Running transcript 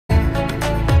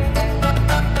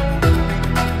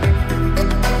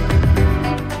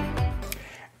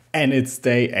And it's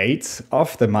day 8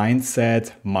 of the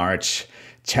Mindset March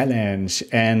Challenge.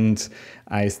 And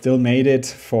I still made it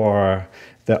for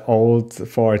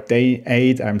day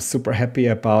 8. I'm super happy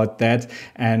about that.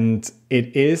 And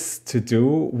it is to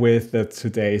do with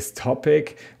today's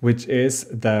topic, which is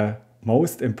the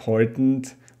most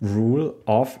important rule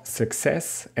of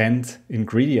success and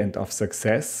ingredient of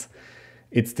success.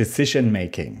 It's decision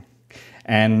making.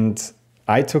 And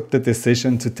I took the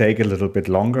decision to take a little bit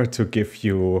longer to give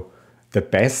you the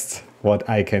best what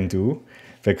I can do,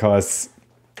 because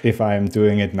if I'm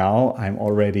doing it now, I'm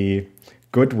already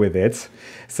good with it.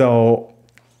 So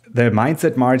the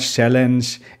Mindset March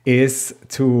Challenge is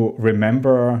to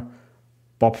remember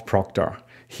Bob Proctor.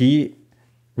 He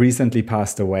recently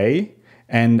passed away,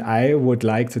 and I would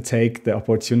like to take the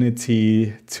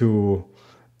opportunity to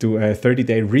do a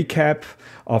 30-day recap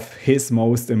of his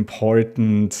most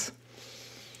important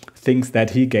things that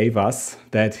he gave us,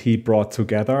 that he brought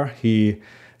together. He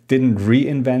didn't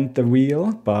reinvent the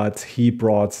wheel, but he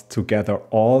brought together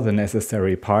all the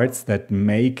necessary parts that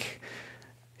make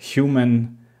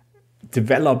human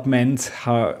development,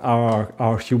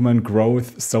 our human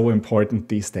growth so important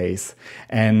these days.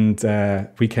 And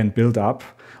we can build up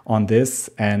on this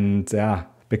and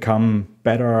become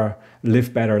better,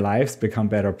 live better lives, become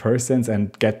better persons,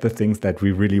 and get the things that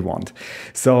we really want.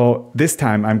 So this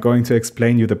time I'm going to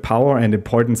explain you the power and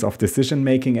importance of decision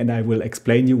making, and I will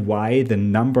explain you why the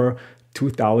number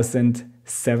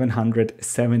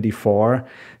 2774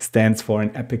 stands for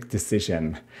an epic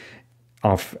decision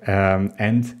of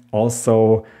and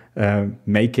also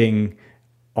making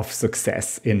of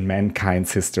success in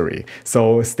mankind's history.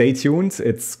 So stay tuned.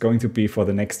 It's going to be for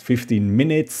the next 15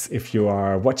 minutes. If you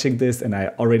are watching this, and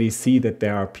I already see that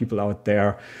there are people out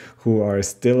there who are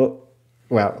still,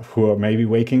 well, who are maybe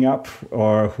waking up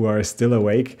or who are still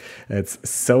awake. It's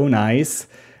so nice.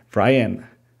 Brian,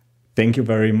 thank you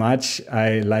very much.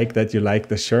 I like that you like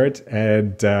the shirt,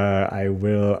 and I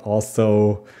will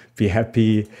also be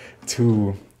happy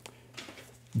to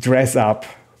dress up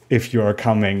if you're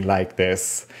coming like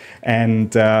this.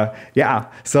 And so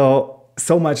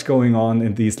much going on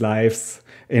in these lives,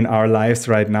 in our lives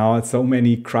right now. So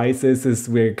many crises.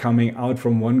 We're coming out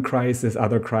from one crisis,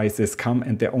 other crises come,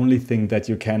 and the only thing that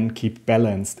you can keep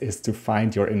balanced is to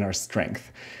find your inner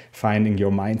strength, finding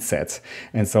your mindset.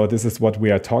 And so this is what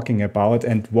we are talking about.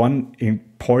 And one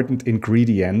important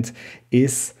ingredient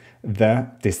is the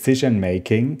decision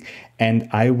making. And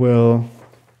I will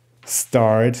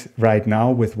start right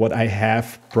now with what I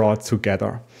have brought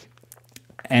together.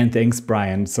 And thanks,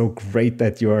 Brian. So great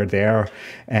that you are there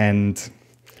and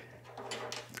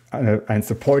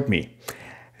support me.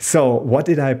 So what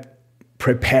did I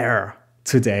prepare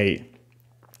today?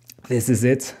 This is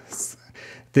it.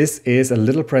 This is a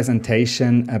little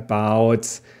presentation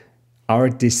about our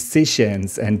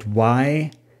decisions and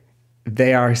why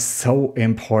they are so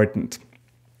important.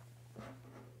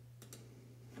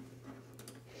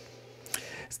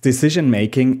 Decision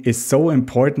making is so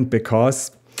important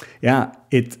because,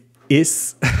 it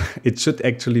should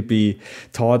actually be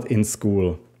taught in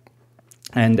school.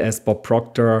 And as Bob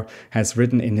Proctor has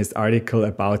written in his article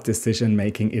about decision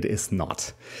making, it is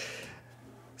not.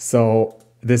 So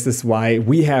this is why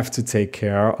we have to take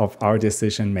care of our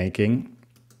decision making.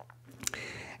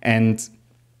 And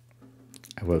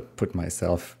I will put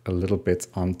myself a little bit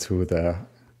onto the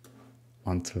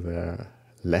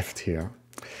left here.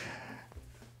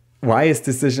 Why is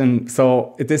decision?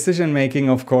 So decision making,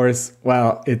 of course,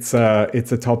 well, it's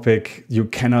a topic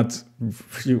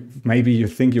maybe you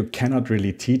think you cannot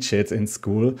really teach it in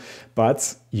school,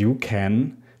 but you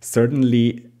can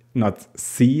certainly not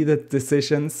see the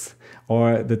decisions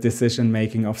or the decision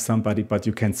making of somebody, but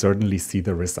you can certainly see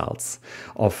the results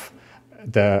of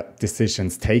the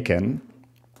decisions taken.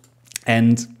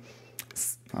 And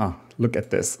look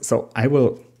at this. So I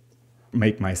will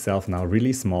make myself now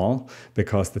really small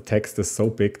because the text is so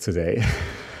big today.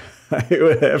 I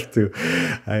will have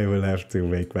to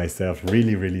make myself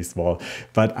really, really small.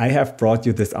 But I have brought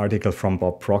you this article from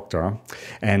Bob Proctor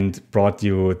and brought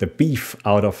you the beef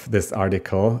out of this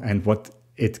article and what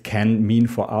it can mean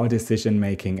for our decision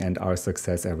making and our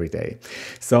success every day.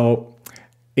 So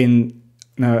the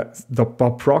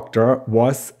Bob Proctor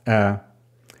was a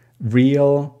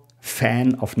real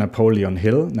fan of Napoleon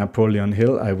Hill. Napoleon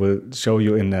Hill, I will show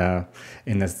you in an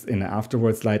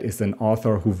afterward slide, is an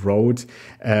author who wrote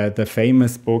the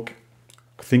famous book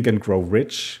Think and Grow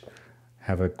Rich.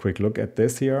 Have a quick look at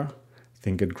this here.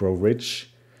 Think and Grow Rich.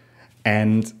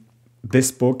 And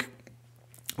this book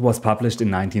was published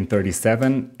in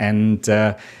 1937, and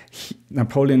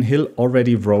Napoleon Hill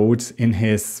already wrote in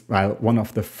his, well, one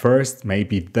of the first,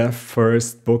 maybe the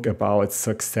first book about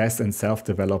success and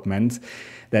self-development,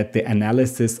 that the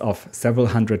analysis of several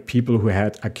hundred people who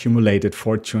had accumulated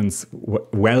fortunes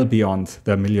well beyond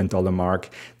the $1 million mark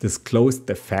disclosed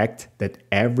the fact that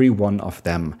every one of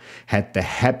them had the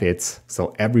habit,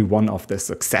 so every one of the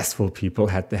successful people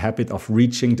had the habit of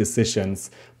reaching decisions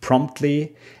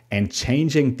promptly and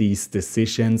changing these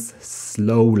decisions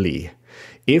slowly,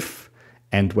 if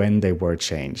and when they were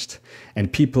changed.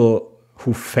 And people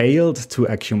who failed to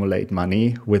accumulate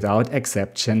money without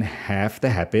exception have the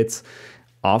habit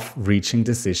of reaching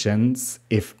decisions,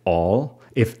 if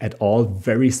at all,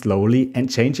 very slowly, and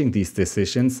changing these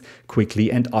decisions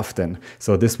quickly and often.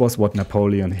 So this was what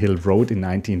Napoleon Hill wrote in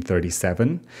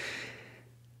 1937.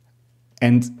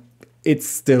 And it's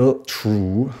still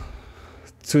true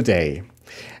today.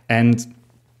 And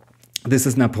this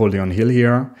is Napoleon Hill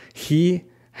here. He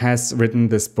has written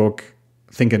this book,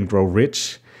 Think and Grow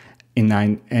Rich,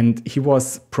 and he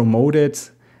was promoted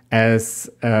as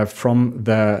from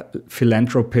the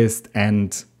philanthropist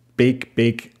and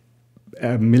big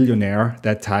millionaire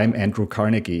that time, Andrew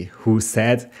Carnegie, who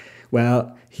said,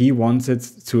 well, he wanted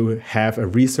to have a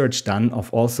research done of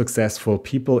all successful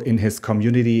people in his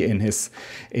community, in his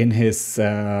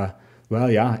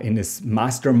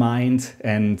mastermind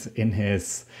and in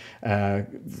his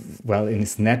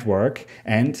network.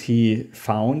 And he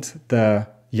found the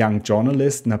young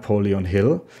journalist Napoleon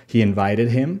Hill. He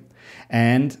invited him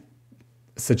and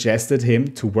suggested him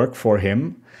to work for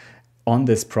him on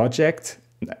this project.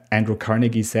 Andrew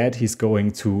Carnegie said he's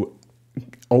going to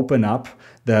open up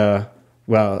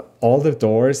all the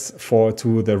doors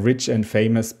to the rich and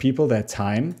famous people that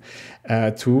time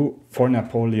for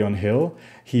Napoleon Hill.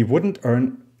 He wouldn't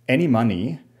earn any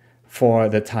money for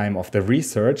the time of the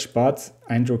research, but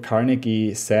Andrew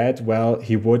Carnegie said, well,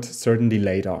 he would certainly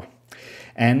later.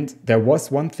 And there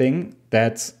was one thing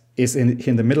that is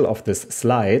in the middle of this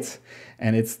slide,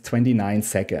 and it's 29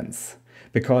 seconds.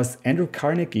 Because Andrew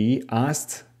Carnegie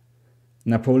asked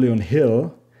Napoleon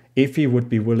Hill if he would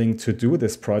be willing to do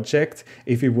this project,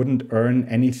 if he wouldn't earn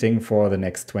anything for the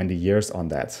next 20 years on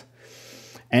that.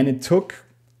 And it took,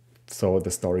 so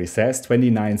the story says,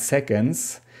 29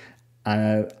 seconds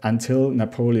until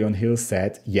Napoleon Hill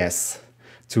said yes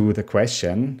to the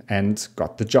question and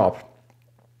got the job.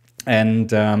 And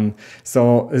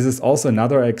so this is also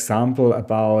another example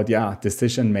about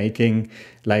decision making,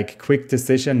 like quick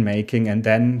decision making, and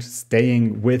then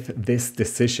staying with this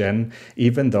decision,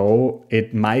 even though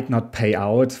it might not pay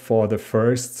out for the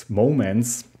first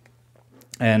moments.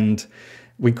 And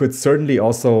we could certainly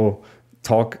also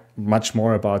talk much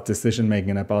more about decision making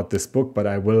and about this book, but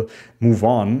I will move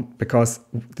on because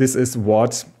this is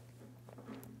what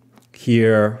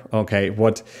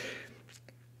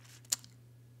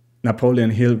Napoleon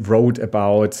Hill wrote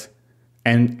about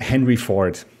and Henry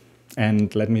Ford.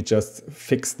 And let me just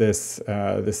fix this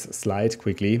slide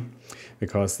quickly,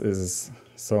 because this is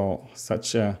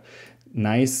such a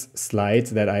nice slide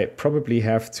that I probably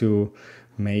have to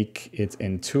make it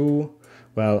in two.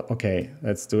 Well, okay,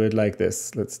 let's do it like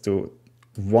this. Let's do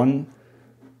one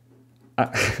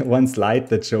slide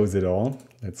that shows it all.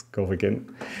 Let's go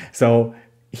again. So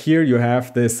here you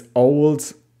have this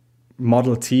old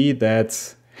Model T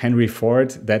that Henry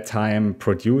Ford that time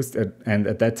produced, and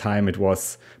at that time it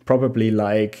was probably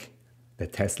like the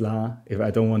Tesla, if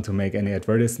I don't want to make any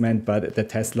advertisement, but the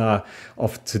Tesla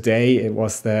of today, it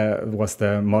was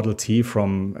the Model T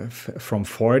from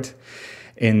Ford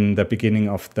in the beginning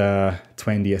of the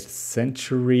 20th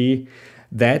century.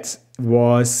 That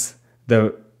was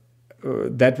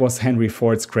Henry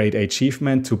Ford's great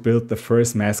achievement, to build the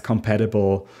first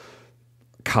mass-compatible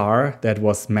car that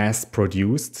was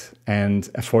mass-produced and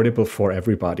affordable for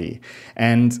everybody.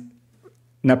 And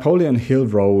Napoleon Hill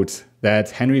wrote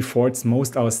that Henry Ford's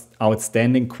most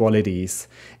outstanding qualities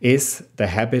is the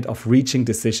habit of reaching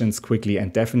decisions quickly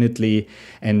and definitely,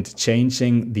 and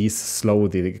changing these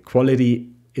slowly. The quality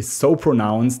is so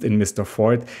pronounced in Mr.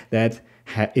 Ford that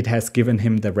it has given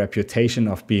him the reputation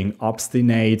of being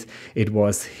obstinate. It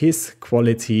was his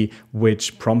quality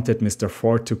which prompted Mr.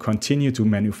 Ford to continue to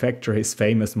manufacture his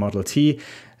famous Model T.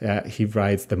 He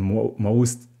writes the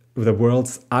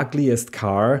world's ugliest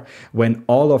car, when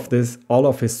all of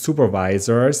his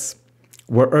supervisors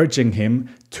were urging him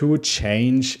to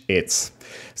change it.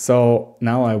 So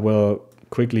now I will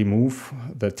quickly move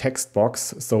the text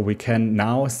box so we can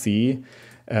now see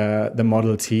the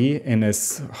Model T in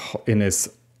his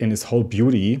whole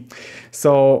beauty.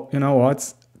 So you know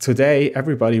what? today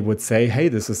everybody would say, hey,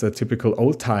 this is a typical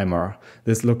old timer.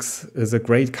 This is a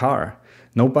great car.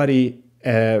 Nobody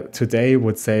today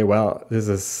would say, well, this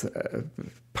is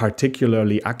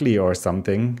particularly ugly or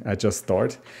something. I just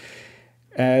thought.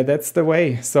 That's the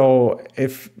way. So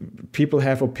if people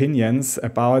have opinions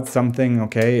about something,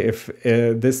 okay, if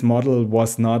this model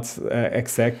was not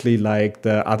exactly like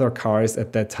the other cars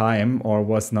at that time, or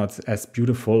was not as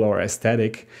beautiful or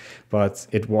aesthetic, but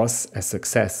it was a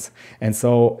success. And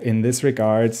so in this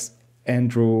regard,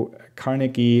 Andrew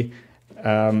Carnegie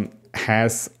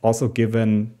has also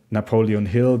given Napoleon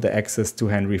Hill the access to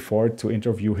Henry Ford to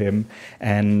interview him.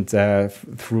 And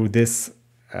through this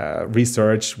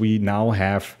research, we now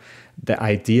have the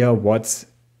idea what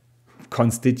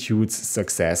constitutes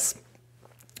success.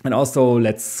 And also,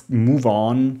 let's move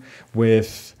on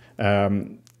with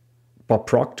Bob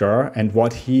Proctor and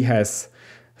what he has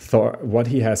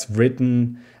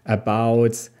written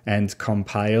about and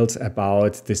compiled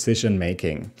about decision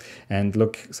making. And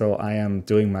look, so I am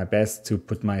doing my best to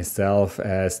put myself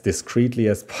as discreetly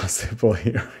as possible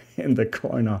here in the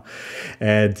corner.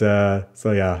 And so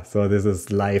this is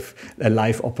a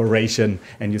live operation,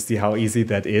 and you see how easy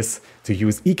that is to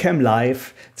use Ecamm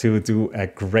Live to do a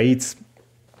great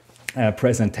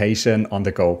presentation on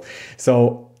the go.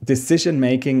 So decision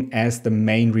making as the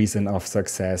main reason of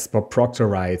success. Bob Proctor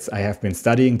writes, I have been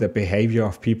studying the behavior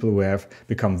of people who have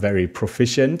become very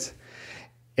proficient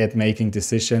at making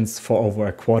decisions for over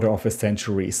a quarter of a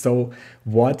century. So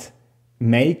what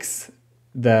makes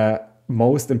the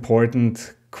most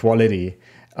important quality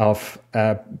of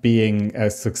being a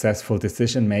successful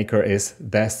decision maker is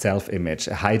their self-image,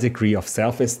 a high degree of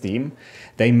self-esteem.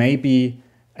 They may be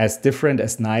as different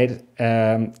as Knight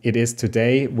it is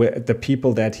today with the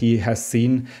people that he has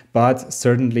seen, but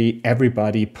certainly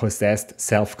everybody possessed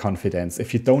self-confidence.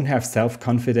 If you don't have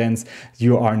self-confidence,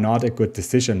 you are not a good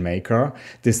decision maker.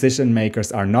 Decision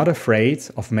makers are not afraid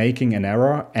of making an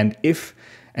error, and if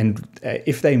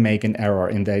they make an error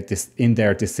in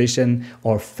their decision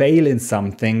or fail in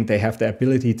something, they have the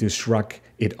ability to shrug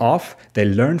it off. They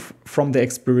learn from the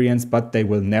experience, but they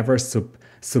will never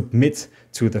submit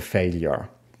to the failure.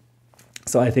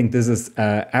 So I think this is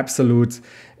absolute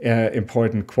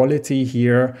important quality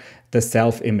here, the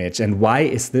self-image. And why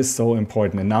is this so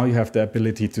important? And now you have the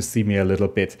ability to see me a little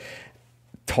bit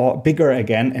bigger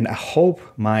again. And I hope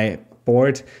my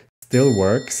board still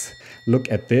works.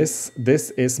 Look at this. This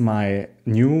is my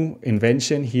new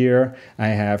invention here. I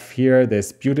have here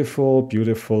this beautiful,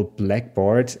 beautiful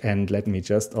blackboard. And let me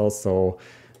just also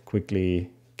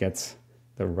quickly get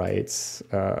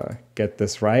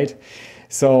this right.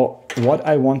 So what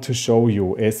I want to show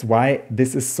you is why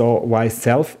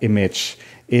self-image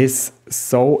is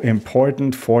so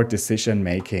important for decision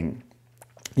making.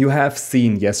 You have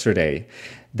seen yesterday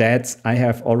that I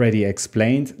have already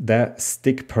explained the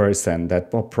stick person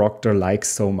that Bob Proctor likes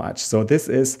so much. So this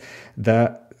is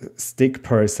the stick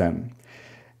person.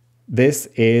 This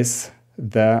is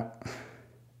the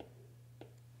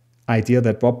idea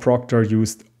that Bob Proctor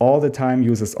uses all the time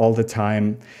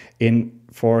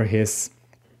for his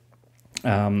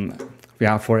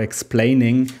for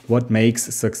explaining what makes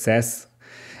success.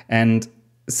 And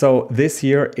so this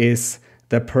here is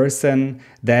the person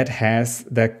that has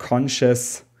the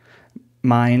conscious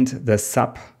mind, the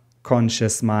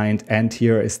subconscious mind, and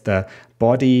here is the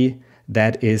body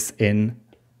that is in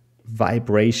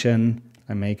vibration.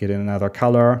 I make it in another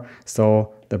color.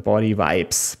 So the body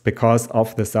vibes because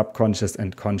of the subconscious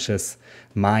and conscious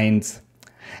mind.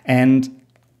 And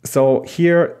so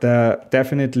here,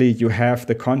 definitely you have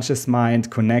the conscious mind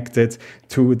connected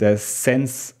to the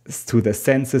senses,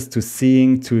 to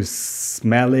seeing, to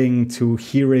smelling, to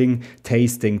hearing,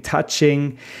 tasting,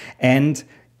 touching. And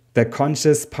the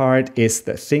conscious part is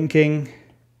the thinking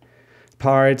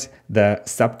part. The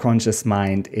subconscious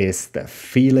mind is the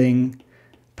feeling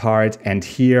part. And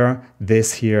here,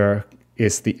 this here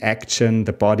is the action.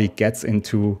 The body gets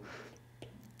into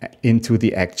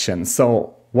the action.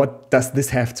 So what does this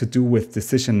have to do with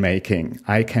decision making?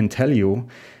 I can tell you,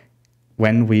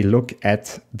 when we look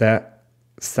at the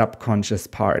subconscious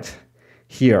part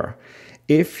here,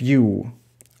 if you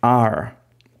are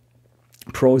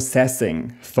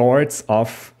processing thoughts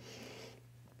of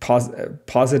a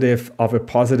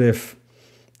positive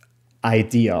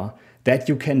idea, that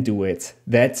you can do it,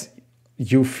 that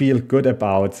you feel good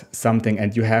about something,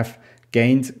 and you have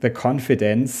gained the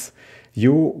confidence,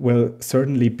 you will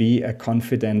certainly be a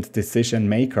confident decision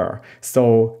maker.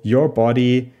 So your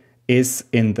body is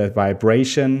in the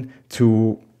vibration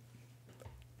to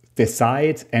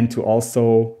decide and to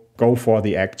also go for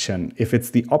the action. If it's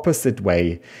the opposite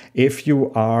way, if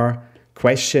you are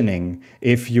questioning,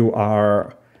 if you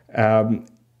are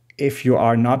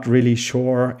not really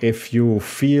sure, if you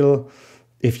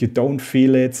don't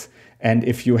feel it, and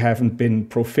if you haven't been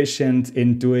proficient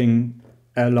in doing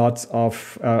a lot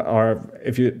of, or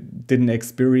if you didn't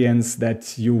experience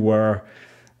that you were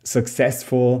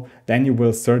successful, then you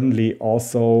will certainly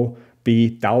also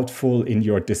be doubtful in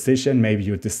your decision. Maybe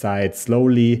you decide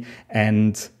slowly,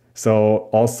 and so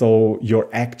also your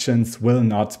actions will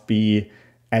not be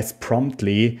as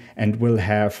promptly and will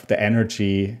have the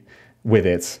energy with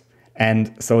it.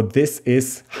 And so this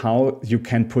is how you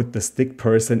can put the stick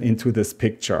person into this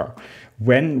picture.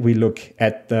 When we look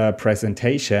at the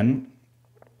presentation,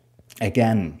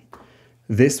 again,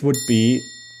 this would be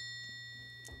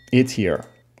it here.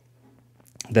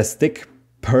 The stick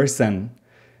person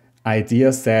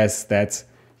idea says that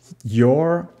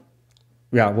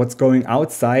what's going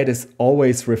outside is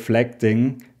always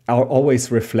reflected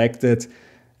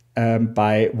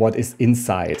by what is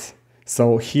inside.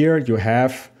 So here you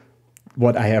have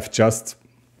what I have just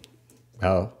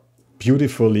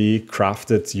beautifully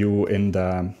crafted you in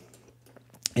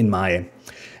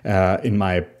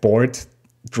my board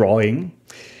drawing.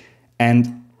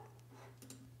 And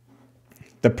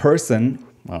the person,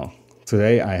 well,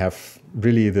 today I have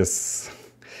really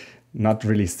not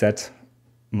really set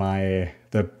the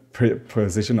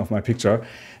position of my picture.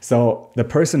 So the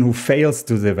person who fails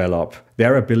to develop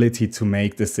their ability to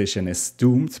make decision is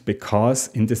doomed, because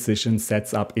indecision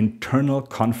sets up internal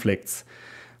conflicts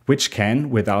which can,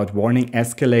 without warning,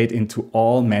 escalate into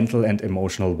all mental and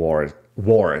emotional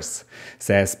wars,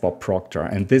 says Bob Proctor.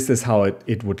 And this is how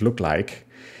it would look like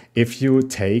if you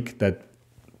take that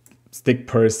stick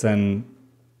person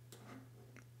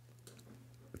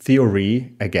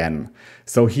theory again.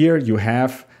 So here you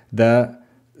have the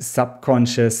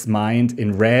subconscious mind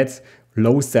in red,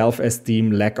 low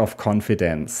self-esteem, lack of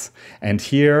confidence. And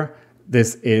here,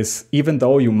 this is, even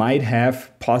though you might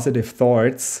have positive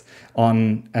thoughts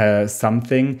on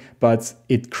something, but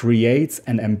it creates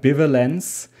an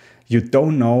ambivalence. You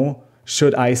don't know,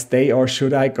 should I stay or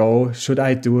should I go? Should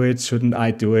I do it? Shouldn't I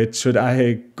do it? Should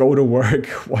I go to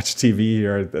work, watch TV?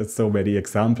 Here, there's so many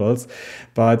examples.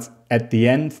 But at the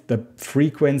end, the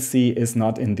frequency is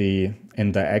not in the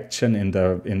action, in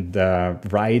the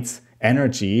right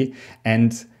energy,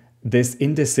 and this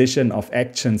indecision of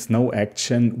actions, no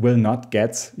action, will not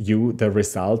get you the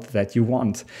result that you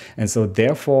want. And so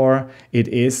therefore it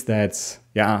is that,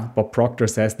 Bob Proctor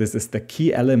says this is the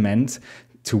key element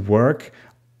to work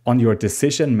on your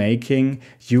decision making.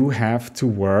 You have to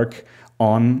work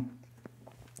on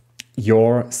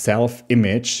your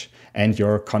self-image and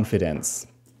your confidence.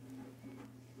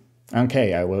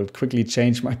 Okay, I will quickly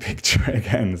change my picture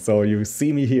again so you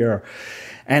see me here.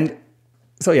 And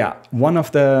so one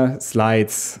of the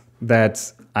slides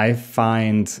that I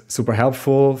find super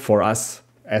helpful for us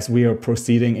as we are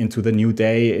proceeding into the new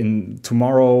day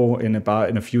tomorrow in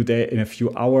a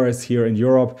few hours here in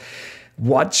Europe.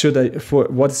 What's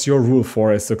your rule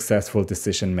for a successful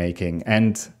decision making?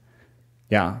 And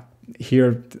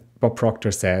here Bob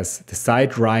Proctor says,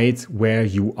 decide right where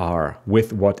you are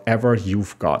with whatever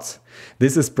you've got.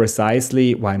 This is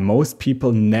precisely why most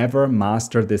people never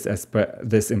master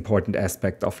this important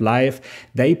aspect of life.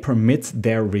 They permit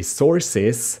their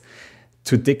resources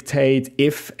to dictate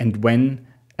if and when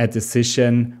a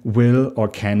decision will or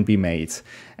can be made.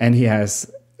 And he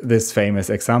has this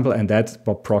famous example, and that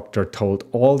Bob Proctor told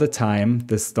all the time,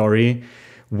 this story,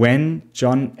 when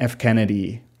John F.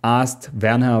 Kennedy asked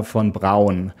Wernher von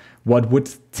Braun what would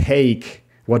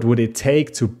it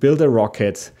take to build a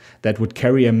rocket that would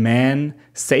carry a man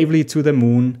safely to the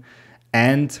moon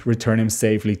and return him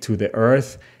safely to the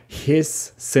earth.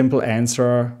 His simple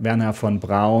answer, Wernher von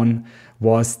Braun,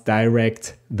 was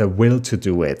direct: the will to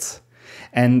do it.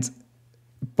 And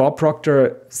Bob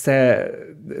Proctor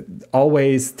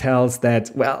always tells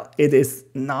that, well, it is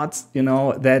not,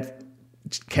 that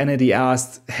Kennedy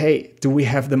asked, hey, do we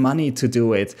have the money to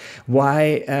do it?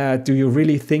 Why do you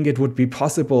really think it would be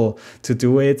possible to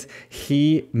do it?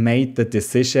 He made the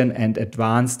decision and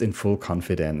advanced in full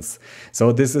confidence.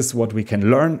 So this is what we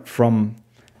can learn from,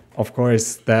 of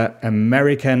course, the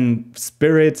American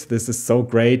spirit. This is so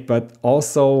great, but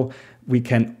also we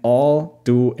can all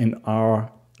do in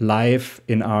our life,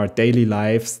 in our daily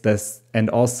lives, this,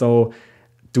 and also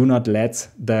do not let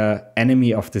the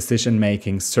enemy of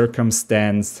decision-making,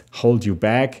 circumstance, hold you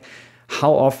back.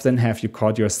 How often have you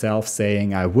caught yourself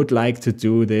saying, I would like to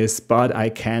do this, but I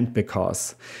can't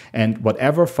because. And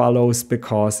whatever follows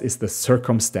because is the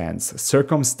circumstance.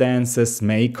 Circumstances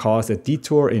may cause a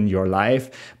detour in your life,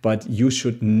 but you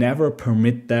should never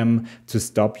permit them to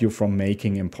stop you from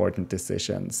making important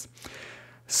decisions.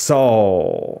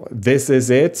 So this is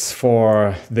it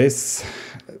for this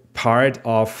part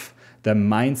of the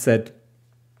mindset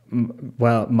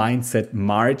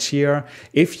March here.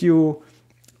 If you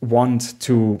want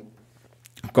to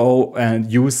go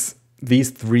and use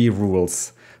these 3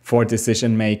 rules for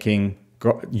decision making,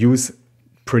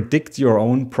 predict your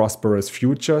own prosperous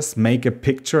futures, make a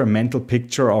picture, a mental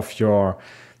picture of your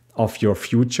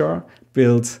future,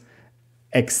 build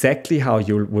exactly how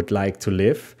you would like to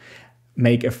live,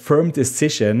 make a firm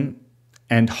decision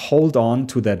and hold on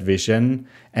to that vision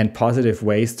and positive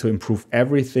ways to improve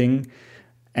everything,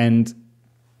 and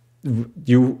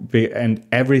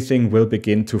everything will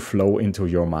begin to flow into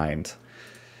your mind.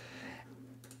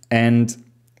 And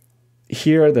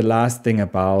here the last thing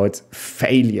about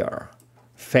failure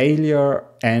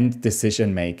and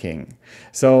decision making.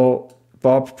 So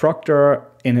Bob Proctor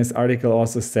in his article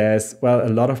also says, well, a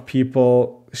lot of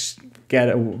people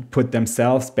put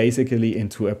themselves basically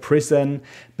into a prison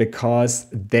because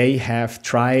they have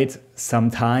tried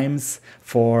sometimes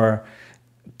for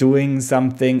doing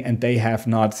something and they have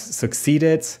not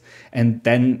succeeded, and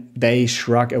then they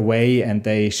shrug away and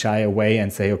they shy away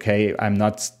and say, okay, I'm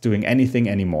not doing anything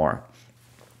anymore.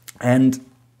 And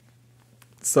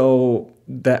so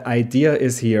the idea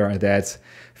is here that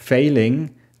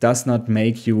failing does not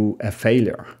make you a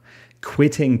failure.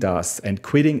 Quitting does, and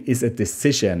quitting is a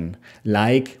decision,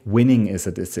 like winning is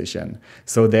a decision.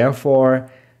 So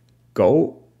therefore,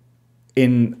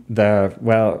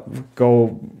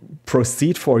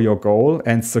 proceed for your goal,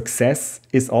 and success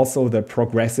is also the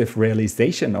progressive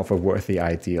realization of a worthy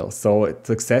ideal. So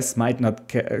success might not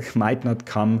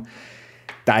come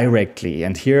directly.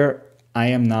 And here I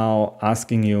am now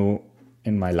asking you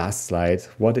in my last slide,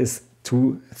 what is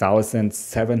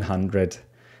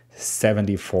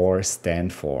 2774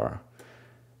 stand for?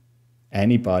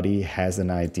 Anybody has an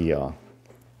idea?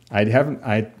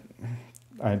 I'm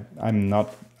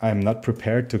not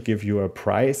prepared to give you a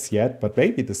prize yet, but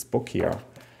maybe this book here,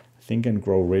 Think and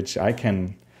Grow Rich, I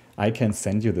can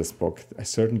send you this book. I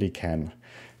certainly can.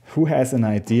 Who has an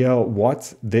idea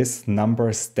what this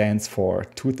number stands for?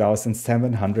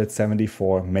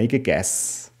 2774. Make a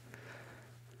guess.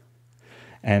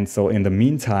 And so in the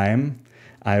meantime,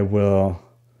 I will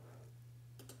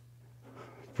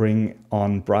bring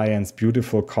on Brian's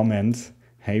beautiful comment.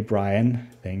 Hey, Brian,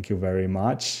 thank you very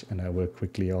much. And I will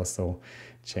quickly also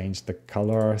change the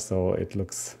color so it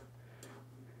looks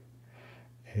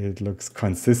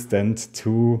consistent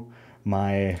to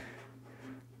my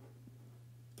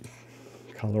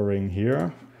coloring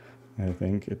here. I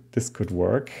think this could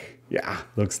work. Yeah,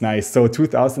 looks nice. So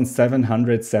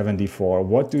 2774.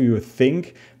 What do you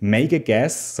think? Make a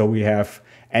guess. So we have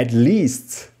at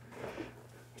least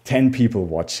 10 people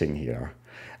watching here.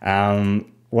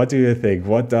 What do you think?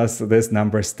 What does this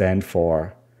number stand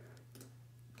for?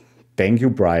 Thank you,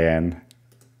 Brian.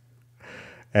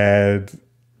 And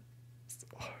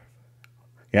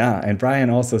yeah, and Brian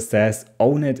also says,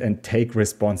 own it and take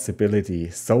responsibility.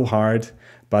 So hard,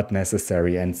 but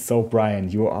necessary. And so, Brian,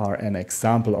 you are an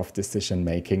example of decision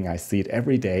making. I see it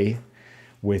every day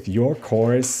with your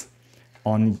course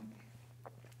on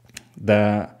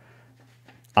the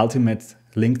ultimate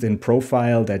LinkedIn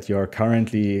profile that you're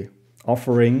currently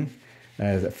offering.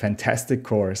 A fantastic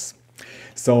course.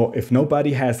 So if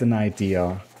nobody has an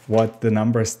idea what the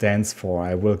number stands for,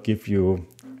 I will give you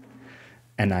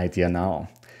an idea now.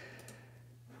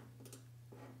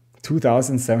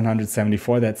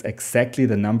 2774, that's exactly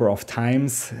the number of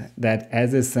times that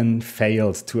Edison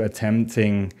failed to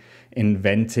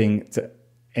inventing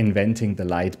the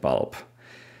light bulb.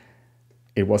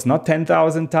 It was not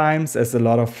 10,000 times, as a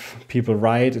lot of people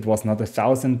write. It was not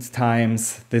 1,000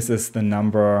 times. This is the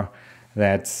number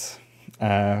that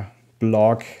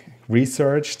blog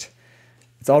researched.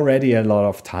 It's already a lot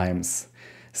of times.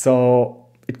 So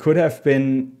it could have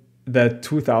been the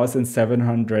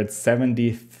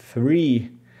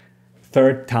 2773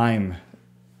 third time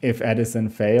if Edison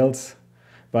failed.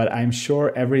 But I'm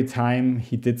sure every time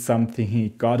he did something, he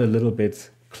got a little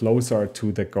bit closer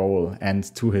to the goal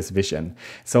and to his vision.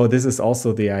 So this is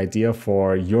also the idea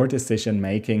for your decision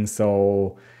making.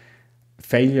 So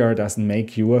failure doesn't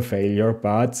make you a failure,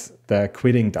 but the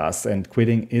quitting does. And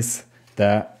quitting is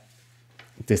the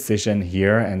decision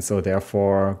here. And so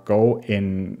therefore go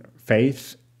in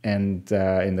faith and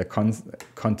in the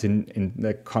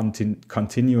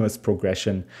continuous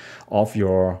progression of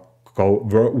your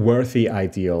worthy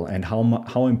ideal. And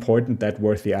how important that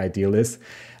worthy ideal is,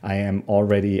 I have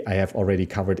already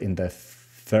covered in the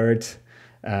third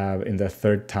in the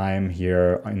third time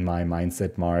here in my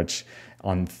Mindset March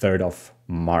on 3rd of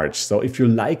March. So if you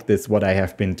like this, what I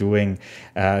have been doing,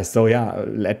 so yeah,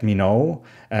 let me know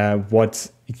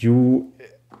what you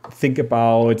think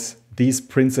about these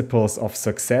principles of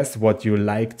success, what you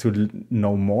like to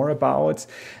know more about.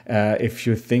 If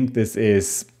you think this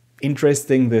is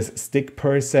interesting, this stick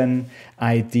person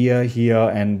idea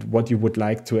here, and what you would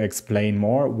like to explain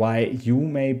more, why you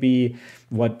maybe,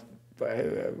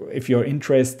 if you're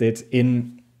interested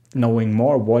in knowing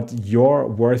more what your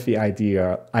worthy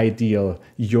ideal,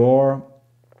 your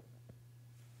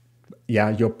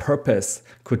purpose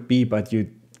could be, but you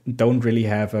don't really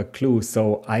have a clue.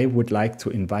 So I would like to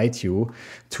invite you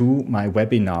to my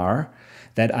webinar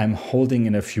that I'm holding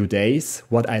in a few days,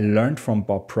 what I learned from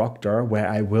Bob Proctor, where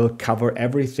I will cover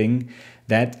everything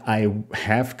that I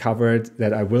have covered,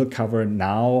 that I will cover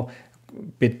now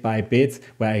bit by bit,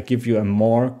 where I give you a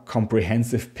more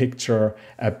comprehensive picture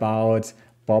about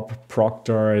Bob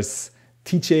Proctor's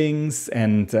teachings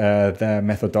and the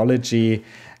methodology,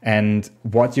 and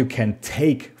what you can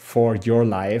take for your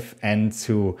life and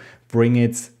to bring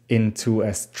it into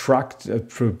a structure,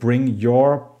 to bring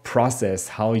your process,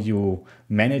 how you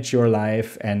manage your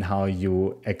life and how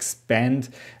you expand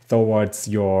towards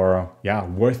your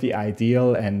worthy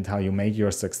ideal, and how you make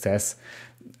your success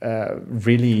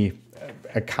really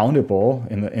accountable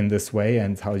in this way,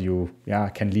 and how you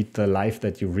can lead the life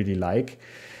that you really like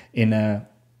in a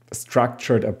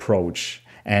structured approach.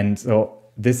 And so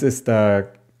this is the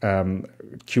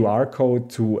QR code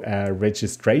to a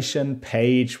registration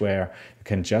page where you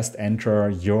can just enter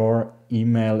your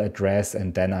email address,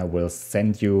 and then I will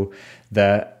send you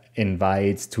the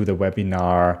invite to the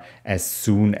webinar as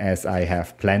soon as I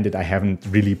have planned it. I haven't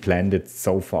really planned it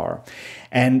so far.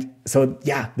 And so,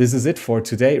 this is it for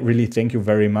today. Really, thank you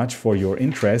very much for your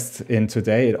interest in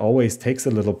today. It always takes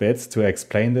a little bit to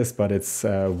explain this, but it's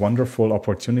a wonderful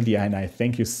opportunity. And I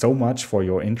thank you so much for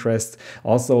your interest.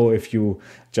 Also, if you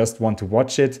just want to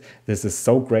watch it, this is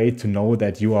so great to know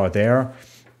that you are there.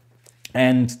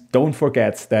 And don't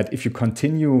forget that if you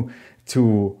continue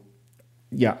to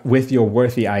with your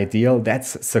worthy ideal,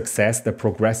 that's success, the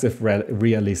progressive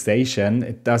realization.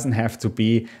 It doesn't have to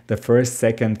be the first,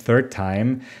 second, third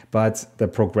time, but the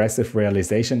progressive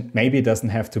realization. Maybe it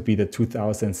doesn't have to be the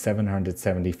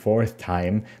 2774th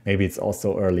time. Maybe it's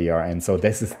also earlier. And so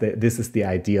this is the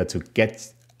idea, to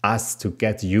get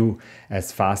you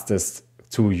as fastest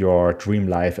to your dream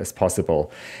life as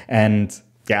possible. And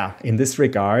in this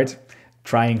regard,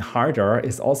 trying harder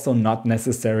is also not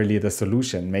necessarily the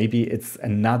solution. Maybe it's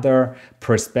another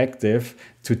perspective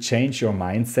to change your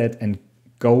mindset and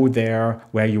go there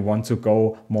where you want to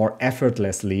go more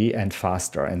effortlessly and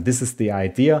faster. And this is the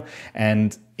idea.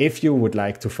 And if you would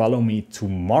like to follow me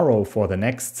tomorrow for the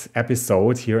next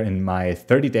episode here in my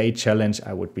 30-day challenge,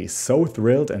 I would be so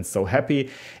thrilled and so happy.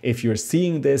 If you're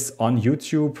seeing this on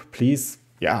YouTube, please,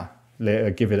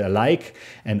 give it a like,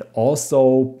 and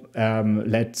also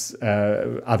let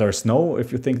others know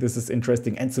if you think this is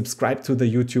interesting, and subscribe to the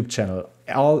YouTube channel.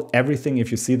 Everything, if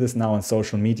you see this now on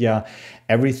social media,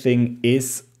 everything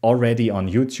is already on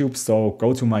YouTube. So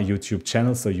go to my YouTube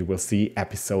channel, so you will see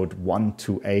episode 1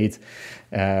 to 8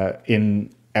 in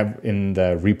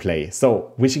the replay.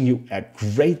 So wishing you a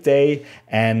great day,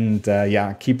 and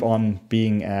keep on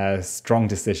being a strong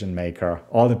decision maker.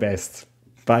 All the best.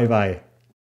 Bye bye.